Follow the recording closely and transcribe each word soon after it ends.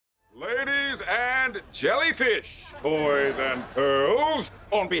and jellyfish, boys and girls,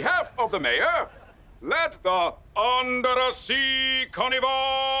 on behalf of the mayor, let the Under the Sea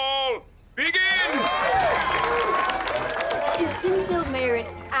Carnival begin! Is Dimmsdale's mayor an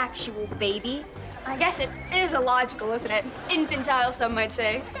actual baby? I guess it is illogical, isn't it? Infantile, some might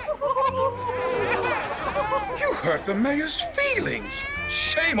say. You hurt the mayor's feelings.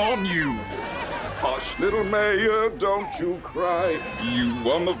 Shame on you. Hush, little mayor, don't you cry. You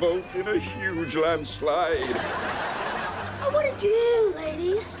won the vote in a huge landslide. What to do,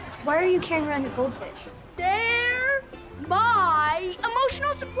 ladies? Why are you carrying around your goldfish? They're my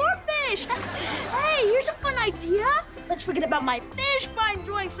emotional support fish. Hey, here's a fun idea. Let's forget about my fish by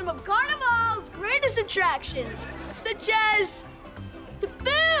enjoying some of Carnival's greatest attractions, such as the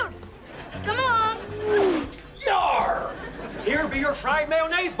food. Come along. Yar! Here be your fried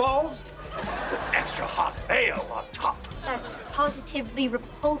mayonnaise balls. With extra hot mayo on top. That's positively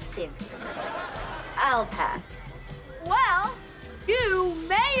repulsive. I'll pass. Well, you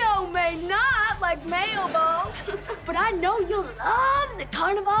may or may not like mayo balls, but I know you'll love the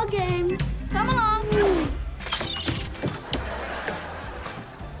Carnival games. Come along.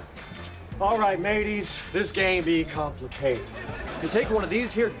 All right, mateys, this game be complicated. You take one of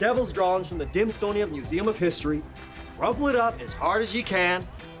these here devil's drawings from the Dimmsdale Museum of History, crumple it up as hard as you can,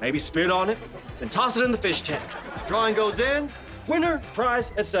 maybe spit on it, then toss it in the fish tank. Drawing goes in, winner,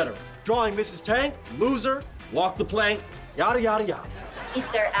 prize, etc. Drawing misses tank, loser, walk the plank, yada, yada, yada. Is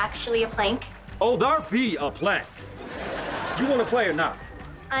there actually a plank? Oh, there be a plank. Do you want to play or not?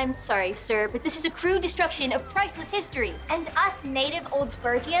 I'm sorry, sir, but this is a crude destruction of priceless history. And us native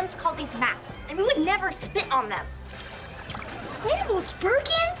Oldsburgians call these maps, and we would never spit on them. Native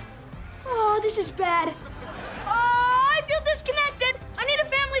Oldsburgian? Oh, this is bad. Oh, I feel disconnected. I need a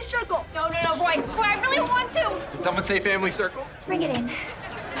family circle. No, Roy, I really want to. Did someone say family circle? Bring it in.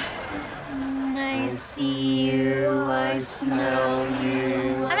 I see you, I smell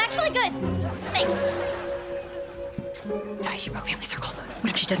you. I'm actually good. Thanks. Di, she broke family circle. What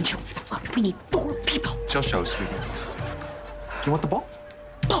if she doesn't show up for the float? We need 4 people. She'll show, sweetie. You want the ball?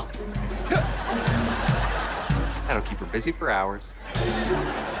 Ball. That'll keep her busy for hours. What's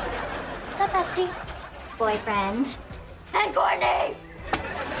up, bestie? Boyfriend. And Courtney!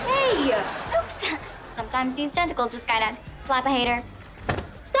 Hey! Oops. Sometimes these tentacles just gotta slap a hater.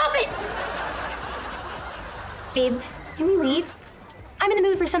 Stop it! Babe, can we leave? I'm in the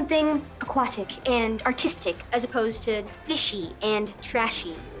mood for something aquatic and artistic as opposed to fishy and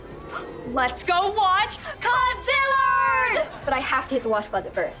trashy. Let's go watch Codzillard! But I have to hit the wash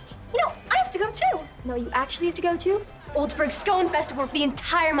closet first. You know, I have to go too. No, you actually have to go to Oldsburg Scone Festival for the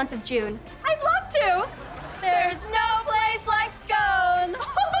entire month of June. I'd love to. There's no place like Scone!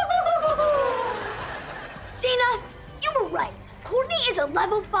 Cena, you were right. Courtney is a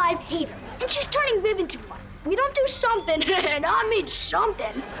level 5 hater, and she's turning Viv into one. If we don't do something, and I mean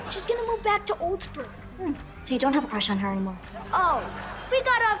something, she's gonna move back to Oldsburg. So you don't have a crush on her anymore? Oh, we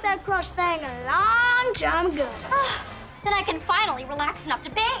got off that crush thing a long time ago. Then I can finally relax enough to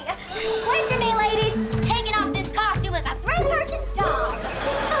bang. Wait for me, ladies. Taking off this costume as a 3-person job.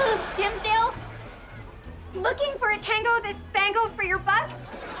 Oh, Dimmsdale? Looking for a tango that's bango for your buck?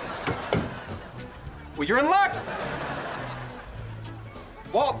 Well, you're in luck.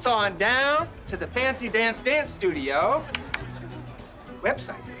 Waltz on down to the Fancy Dance Studio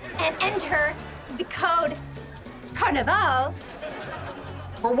website. And enter the code Carnaval.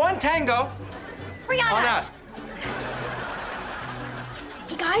 For 1 tango Free on us.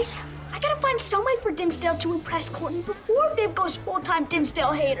 Hey guys, I gotta find some way for Dimmsdale to impress Courtney before Viv goes full-time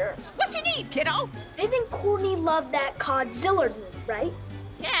Dimmsdale hater. What you need, kiddo? Viv and Courtney love that Codzillard move, right?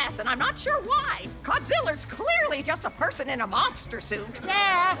 Yes, and I'm not sure why. Codzillard's clearly just a person in a monster suit.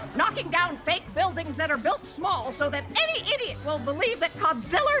 Yeah, knocking down fake buildings that are built small so that any idiot will believe that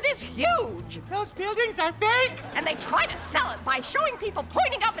Codzillard is huge. Those buildings are fake. And they try to sell it by showing people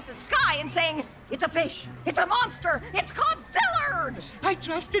pointing up at the sky and saying, it's a fish, it's a monster, it's Codzillard. I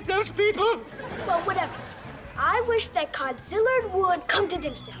trusted those people. Well, whatever. I wish that Codzillard would come to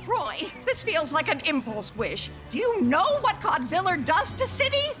Dimmsdale. Roy, this feels like an impulse wish. Do you know what Codzillard does to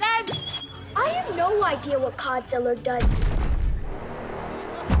cities? I have no idea what Codzillard does to